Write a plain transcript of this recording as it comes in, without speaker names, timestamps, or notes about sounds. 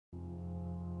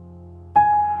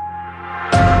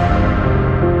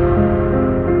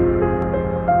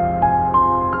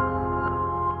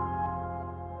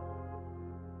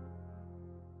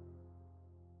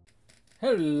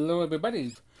Hello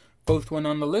everybody, first one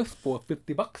on the list for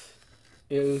 50 bucks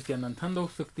is the Nintendo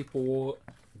 64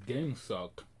 GameSuck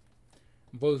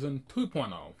version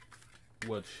 2.0,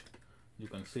 which you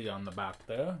can see on the back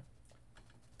there.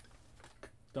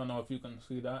 Don't know if you can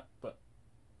see that, but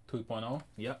 2.0,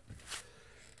 yep.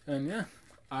 And yeah,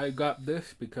 I got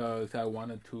this because I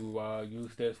wanted to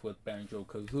use this with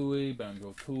Banjo-Kazooie,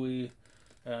 Banjo-Tooie,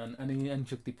 and any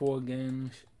N64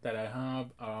 games that I have.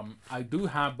 I do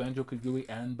have Banjo-Kazooie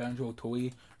and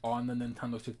Banjo-Tooie on the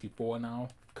Nintendo 64 now,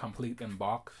 complete in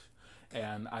box,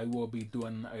 and I will be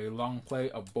doing a long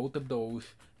play of both of those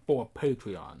for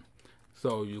Patreon,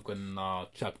 so you can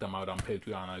check them out on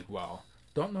Patreon as well.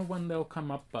 Don't know when they'll come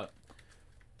up, but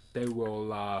they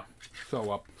will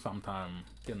show up sometime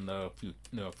in the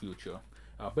near future.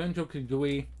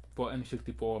 Banjo-Kazooie for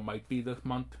N64 might be this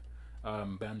month.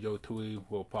 Banjo-Tooie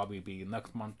will probably be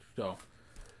next month, so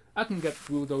I can get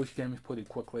through those games pretty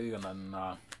quickly, and then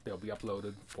they'll be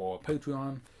uploaded for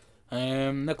Patreon.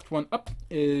 Next one up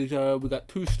is we got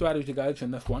two strategy guides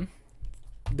in this one.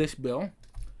 This bill,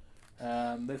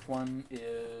 and this one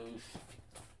is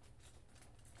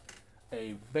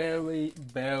a very,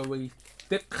 very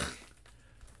thick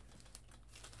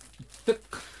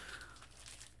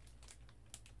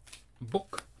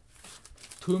book,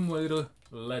 Tomb Raider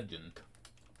Legend,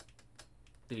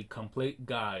 the complete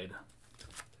guide.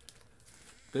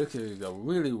 This is a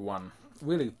really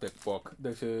thick book.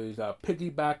 This is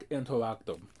Piggyback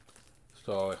Interactive.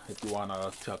 So if you want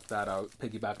to check that out,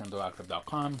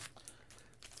 piggybackinteractive.com.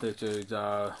 This is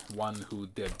one who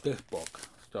did this book.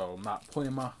 So not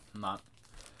Prima, not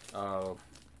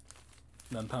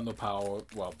Nintendo Power.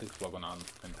 Well, this wasn't on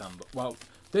Nintendo. Well,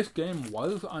 this game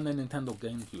was on the Nintendo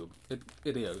GameCube.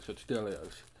 It is. It still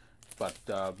is. But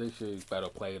this is better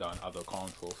played on other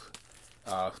consoles,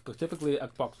 specifically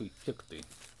Xbox 360,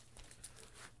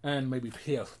 and maybe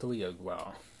PS3 as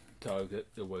well, because it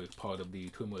was part of the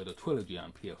Tomb Raider trilogy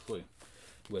on PS3,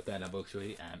 with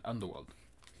Anniversary and Underworld.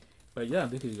 But yeah,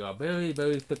 this is a very,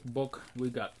 very thick book. We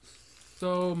got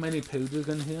so many pages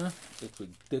in here, it's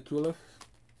ridiculous.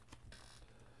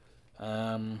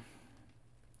 They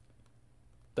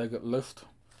got list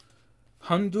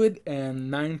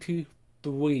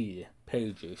 193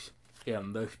 pages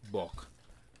in this book.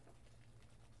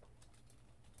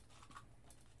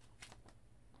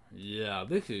 Yeah,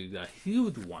 this is a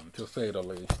huge one, to say the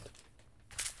least.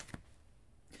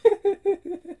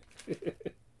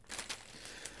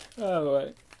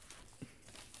 Alright.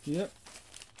 Yep.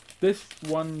 This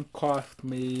one cost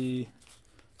me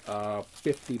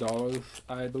 $50,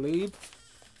 I believe.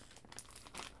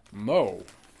 No.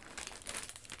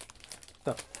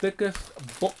 The thickest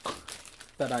book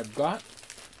that I've got,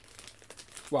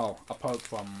 well, apart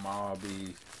from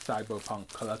the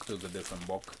Cyberpunk Collector's Edition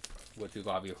book, which is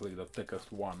obviously the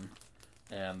thickest one,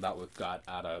 and that was got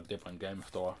at a different game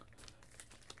store,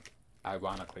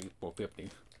 ironically, for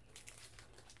 $50.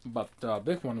 But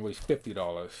this one was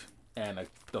 $50, and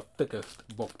it's the thickest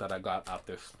book that I got at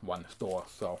this one store,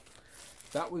 so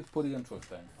that was pretty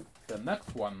interesting. The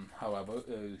next one, however,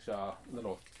 is a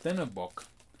little thinner book,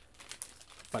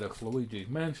 but it's Luigi's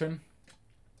Mansion.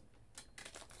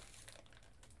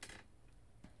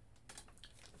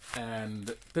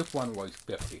 And this one was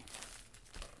 $50.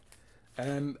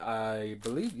 And I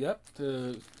believe, yep,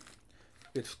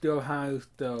 it still has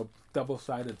the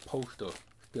double-sided poster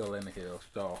still in here.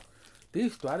 So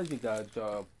these strategy guides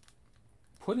are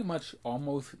pretty much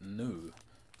almost new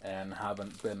and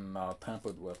haven't been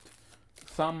tampered with.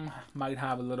 Some might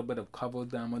have a little bit of cover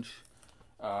damage,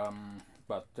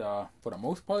 but for the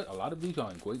most part, a lot of these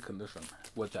are in great condition,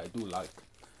 which I do like.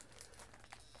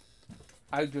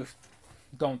 I just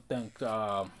don't think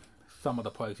some of the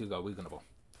prices are reasonable.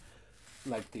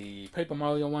 Like the Paper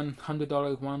Mario one,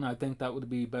 $100 one, I think that would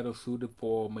be better suited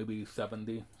for maybe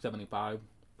 70, 75,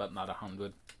 but not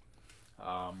 100.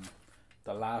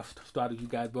 The last strategy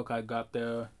guide book I got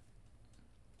there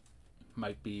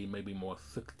might be maybe more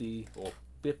 60 or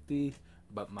 50,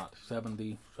 but not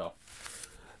 70. So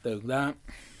there's that.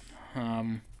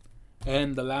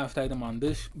 And the last item on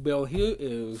this bill here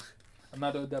is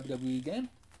another WWE game.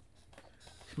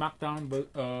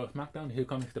 SmackDown, Here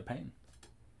Comes the Pain.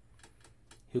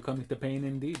 Here Comes the Pain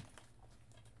indeed.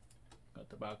 Got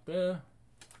the back there.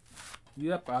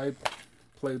 Yep, I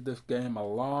played this game a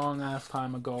long ass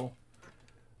time ago.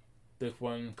 This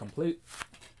one complete.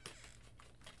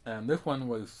 And this one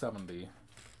was 70.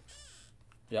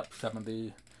 Yep,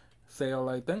 70 sale,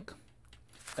 I think.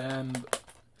 And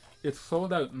it's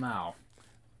sold out now.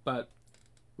 But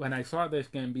when I saw this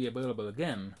game be available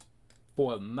again,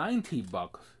 for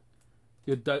 $90,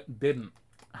 it didn't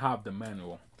have the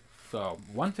manual. So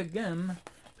once again,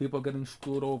 people getting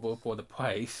screwed over for the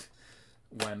price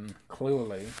when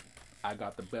clearly I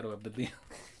got the better of the deal.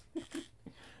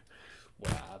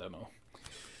 Well, I don't know.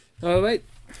 All right,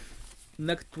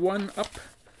 next one up,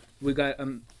 we got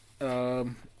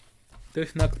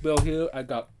this next bill here. I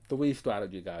got 3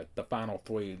 strategy guides, the final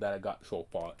 3 that I got so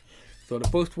far. So the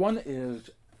first one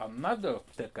is another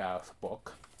thick-ass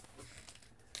book,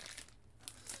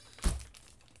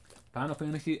 Final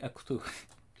Fantasy X2.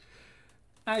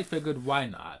 I figured, why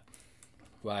not?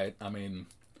 Right? I mean,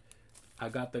 I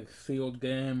got the sealed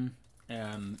game,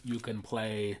 and you can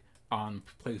play on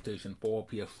PlayStation 4,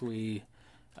 PS3,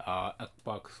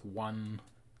 Xbox One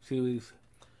series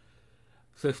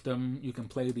system. You can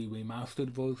play the remastered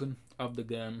version of the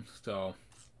game, so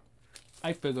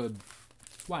I figured,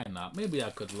 why not? Maybe I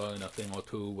could learn a thing or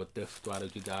two with this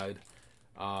strategy guide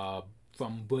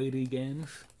from Brady Games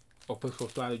official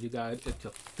strategy guide. It's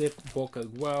a thick book as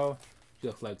well,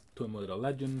 just like Tomb Raider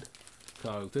Legend,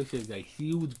 because this is a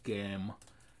huge game,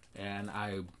 and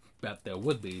I bet there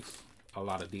would be a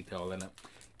lot of detail in it.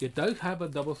 It does have a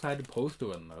double-sided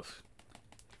poster in this,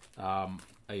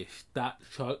 a stat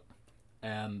chart,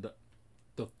 and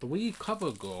the 3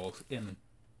 cover girls in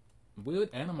weird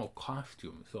animal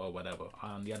costumes or whatever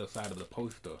on the other side of the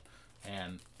poster,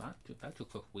 and that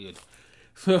just looks weird.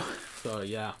 So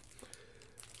yeah.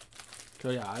 So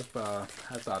yeah, I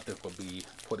thought this would be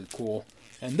pretty cool.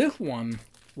 And this one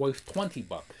was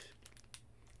 $20.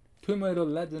 Tomb Raider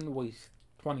Legend was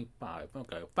 $25.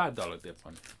 Okay, $5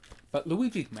 difference. But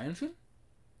Luigi's Mansion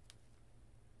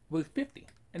was $50,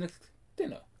 and it's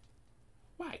thinner.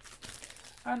 Why?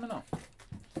 I don't know.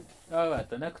 Alright,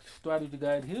 the next strategy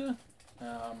guide here.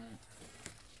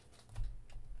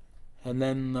 And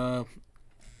then the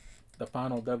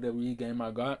final WWE game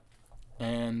I got,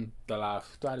 and the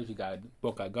last strategy guide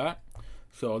book I got.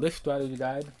 So this strategy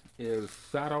guide is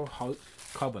Shadow Hearts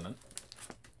Covenant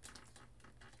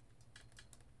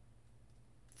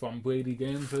from Brady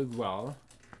Games as well.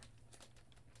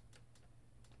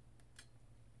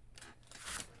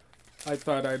 I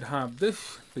thought I'd have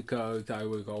this because I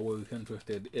was always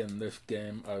interested in this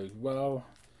game as well,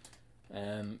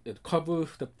 and it covers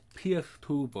the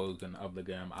PS2 version of the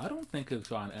game. I don't think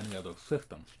it's on any other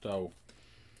system, so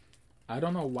I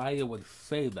don't know why it would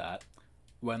say that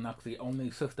when that's the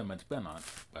only system it's been on,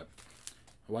 but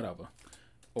whatever.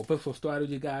 Official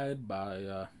strategy guide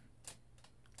by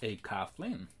A.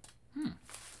 Kathleen.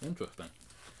 Interesting.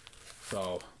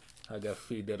 So I guess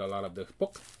she did a lot of this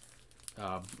book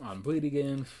on Brady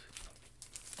Games,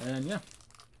 and yeah.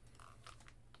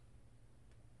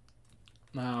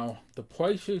 Now the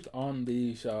prices on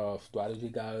these strategy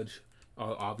guides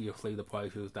are obviously the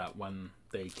prices that when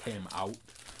they came out.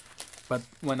 But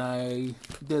when I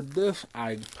did this,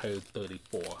 I paid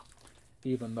 $34,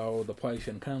 even though the price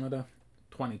in Canada,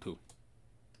 $22.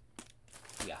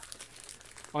 Yeah.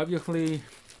 Obviously,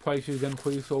 prices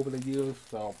increase over the years,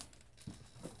 so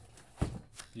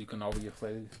you can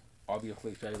obviously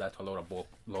say that's a load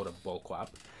of bull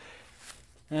crap.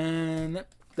 And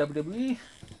WWE,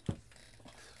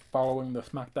 following the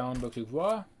SmackDown vs.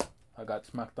 Raw, I got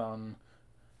SmackDown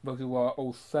vs.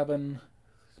 Raw 07.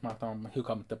 SmackDown Here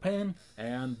Comes the Pain,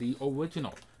 and the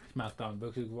original SmackDown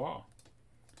vs. Raw.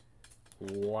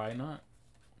 Why not?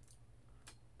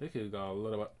 This is a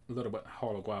little bit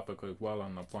holographic as well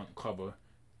on the front cover.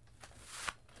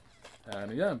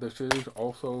 And yeah, this is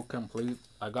also complete.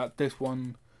 I got this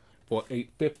one for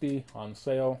 $8.50 on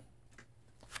sale.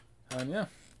 And yeah,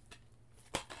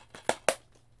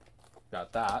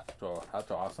 got that, so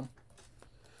that's awesome.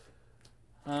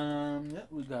 Yeah,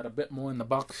 we got a bit more in the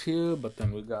box here, but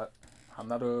then we got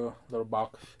another little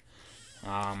box.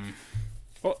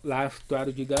 Last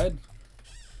strategy guide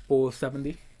for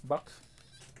 $70.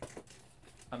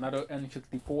 Another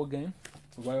N64 game,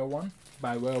 Rare One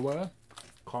by Rare.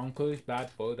 Conquer's Bad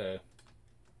Fur Day.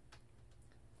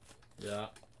 Yeah.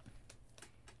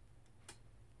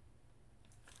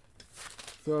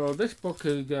 So this book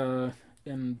is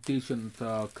in decent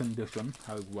condition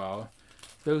as well.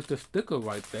 There's the sticker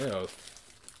right there.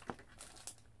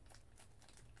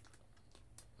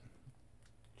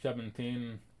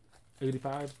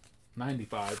 1785,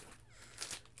 95.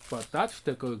 But that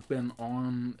sticker's been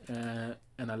on an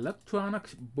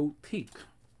electronics boutique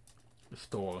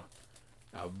store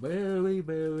a very,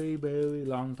 very, very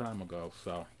long time ago.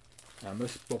 So, and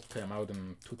this book came out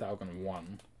in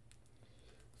 2001.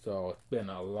 So it's been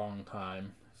a long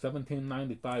time.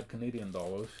 $17.95 Canadian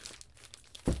dollars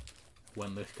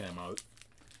when this came out,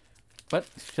 but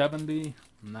 70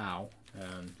 now,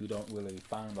 and you don't really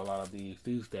find a lot of these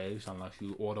days unless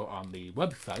you order on the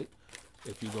website.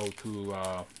 If you go to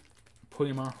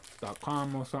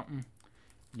prima.com or something,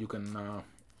 you can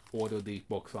order these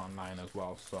books online as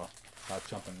well. So that's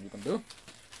something you can do.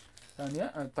 And yeah,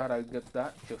 I thought I'd get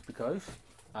that just because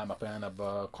I'm a fan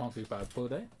of Concrete Bad Fur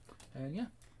Day. And yeah.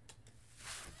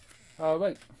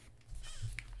 Alright.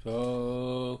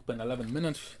 So it's been 11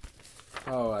 minutes.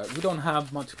 Alright, we don't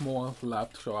have much more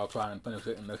left, so I'll try and finish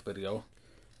it in this video.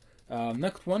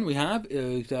 Next one we have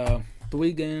is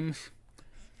 3 games.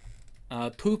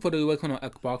 2 for the original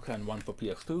Xbox and 1 for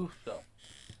PS2. So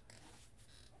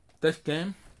this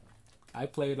game I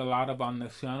played a lot of on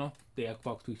this channel, the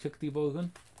Xbox 360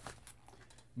 version.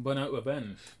 Burnout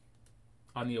Revenge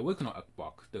on the original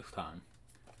Xbox this time.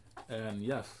 And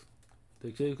yes,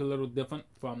 this is a little different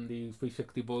from the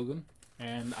 360 version,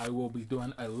 and I will be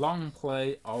doing a long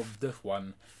play of this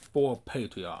one for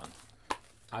Patreon.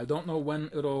 I don't know when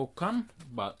it'll come,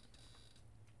 but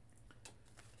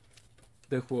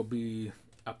this will be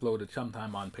uploaded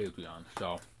sometime on Patreon.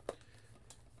 So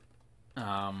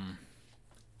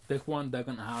this one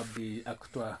doesn't have the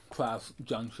extra class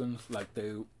junctions like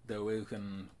there is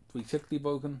in 360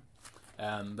 version,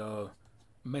 and the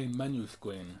main menu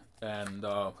screen and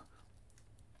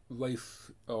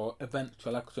race or event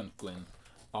selection screen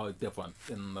are different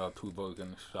in the 2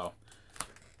 versions. So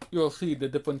you'll see the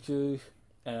differences,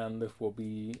 and this will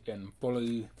be in a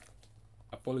fully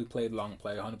played long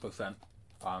play, 100%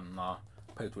 on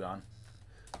Patreon.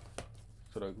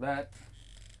 So there's that.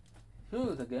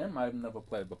 Here's a game I've never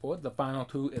played before. The final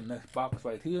 2 in this box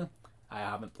right here, I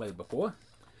haven't played before.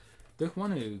 This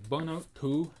one is Burnout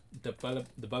 2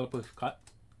 Developer's Cut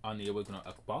on the original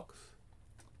Xbox.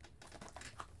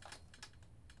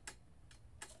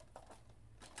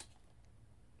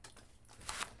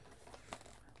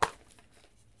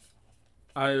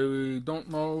 I don't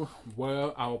know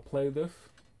where I'll play this.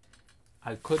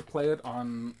 I could play it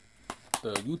on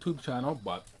the YouTube channel,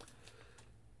 but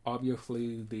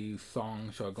obviously the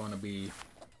songs are going to be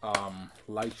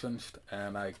licensed,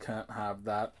 and I can't have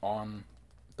that on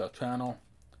the channel,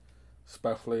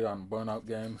 especially on Burnout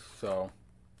games. So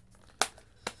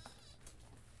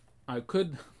I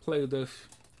could play this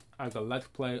as a Let's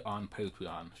Play on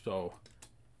Patreon. So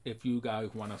if you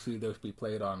guys want to see this be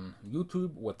played on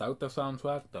YouTube without the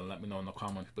soundtrack, then let me know in the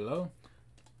comments below.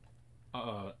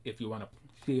 If you want to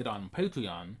see it on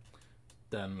Patreon,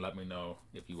 then let me know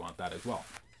if you want that as well.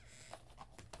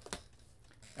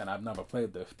 And I've never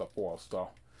played this before, so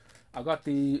I got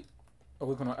the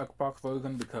original Xbox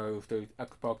version because there's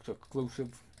Xbox exclusive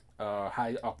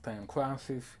high octane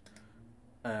classes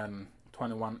and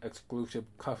 21 exclusive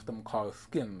custom car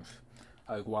skins,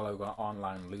 as well as an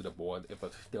online leaderboard if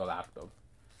it's still active.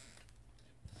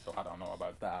 So I don't know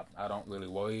about that. I don't really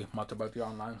worry much about the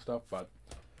online stuff, but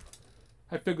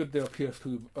I figured the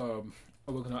PS2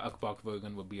 original Xbox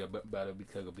version would be a bit better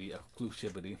because of the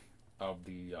exclusivity of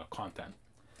the content.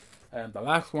 And the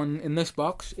last one in this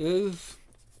box is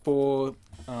for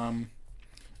Burnout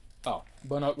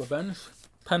Revenge,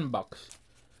 $10.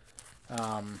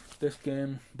 This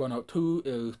game, Burnout 2,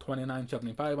 is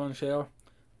 $29.75 on sale.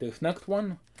 This next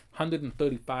one,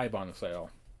 $135 on sale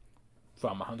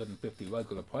from $150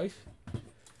 regular price.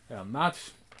 And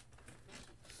that's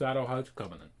Shadow Hearts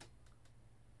Covenant.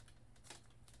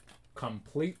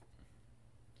 Complete.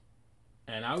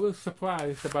 And I was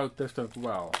surprised about this as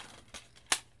well.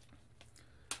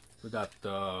 We got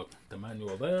the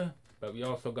manual there, but we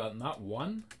also got not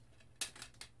 1,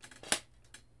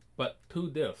 but 2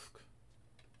 discs.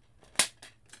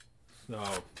 So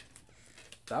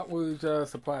that was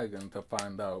surprising to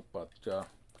find out, but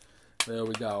there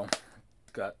we go.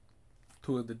 Got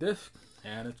 2 of the discs,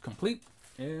 and it's complete,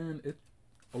 and it's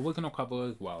original cover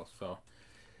as well. So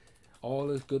all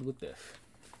is good with this.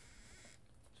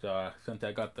 So since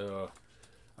I got the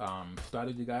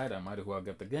strategy guide, I might as well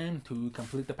get the game to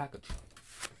complete the package.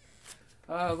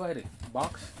 Alrighty,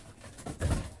 box.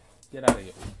 Get out of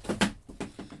here.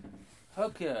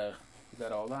 Okay, we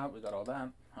got all that, we got all that.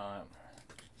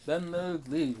 Then there's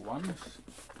these ones.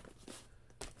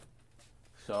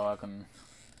 So I can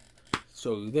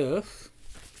show you this.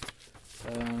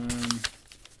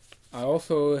 I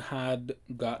also had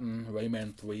gotten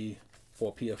Rayman 3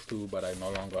 for PS2, but I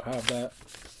no longer have that.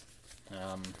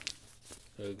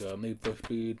 There's a Need for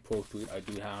Speed, Pro Street I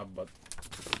do have, but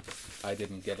I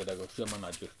didn't get it as a shipment. I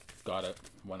just got it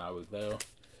when I was there.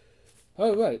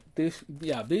 Alright,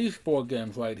 these 4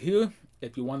 games right here.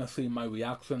 If you want to see my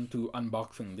reaction to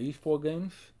unboxing these 4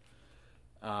 games,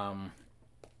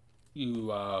 you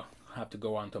have to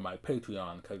go onto my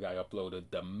Patreon, because I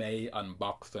uploaded the May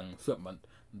unboxing shipment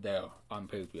there on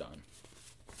Patreon.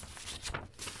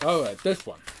 Alright, this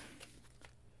one.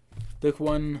 This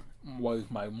one was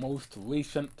my most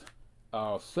recent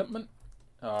shipment.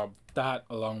 That,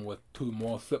 along with 2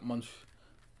 more shipments,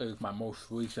 is my most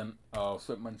recent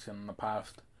shipments in the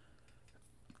past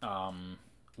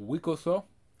week or so.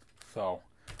 So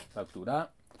let's do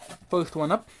that. First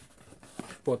one up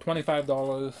for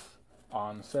 $25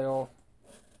 on sale,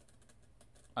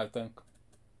 I think,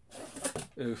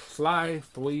 is Sly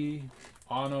 3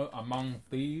 Honor Among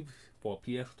Thieves for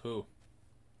PS2.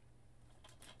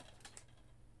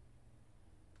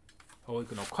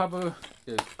 Original cover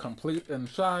is complete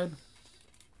inside.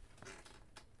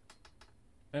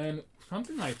 And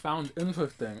something I found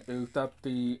interesting is that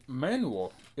the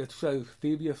manual, it says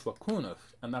Thievius Lacunus,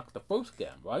 and that's the first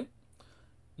game, right?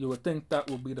 You would think that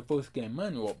would be the first game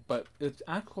manual, but it's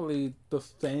actually the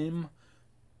same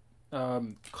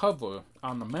cover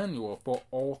on the manual for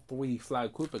all 3 Sly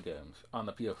Cooper games on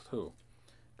the PS2.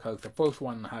 Because the first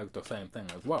one has the same thing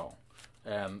as well.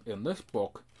 And in this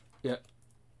book, it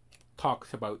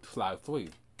talks about Sly 3.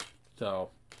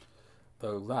 So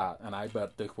there's that, and I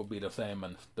bet this will be the same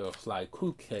in the Sly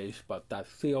Crew case, but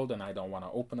that's sealed and I don't want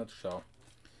to open it, so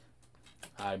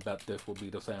I bet this will be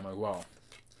the same as well.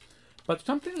 But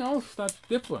something else that's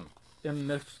different in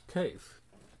this case,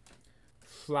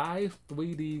 Sly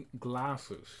 3D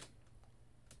glasses,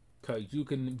 because you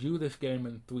can view this game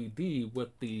in 3D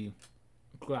with the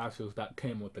glasses that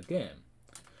came with the game.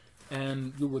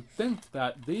 And you would think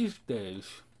that these days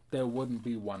there wouldn't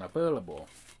be one available.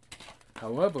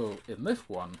 However, in this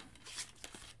one,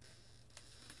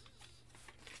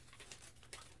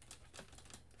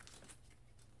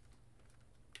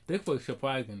 this was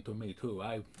surprising to me too.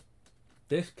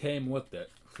 This came with it.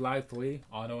 Sly 3,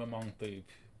 Honor Among Thieves,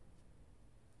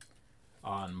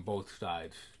 on both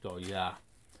sides. So yeah,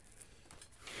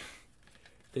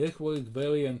 this was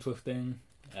very interesting,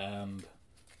 and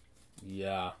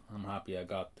yeah, I'm happy I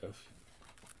got this.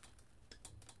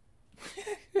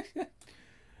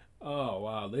 Oh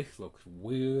wow, this looks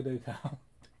weird as hell.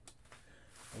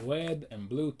 Red and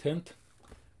blue tint.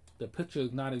 The picture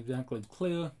is not exactly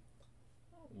clear.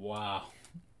 Wow.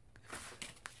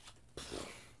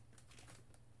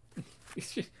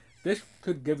 This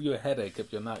could give you a headache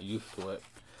if you're not used to it.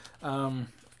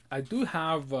 I do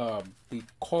have the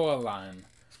Coraline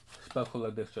Special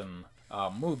Edition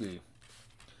movie,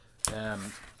 and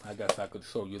I guess I could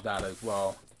show you that as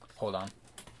well. Hold on.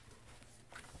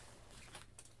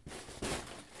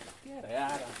 Get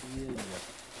out of here, you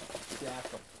jack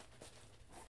of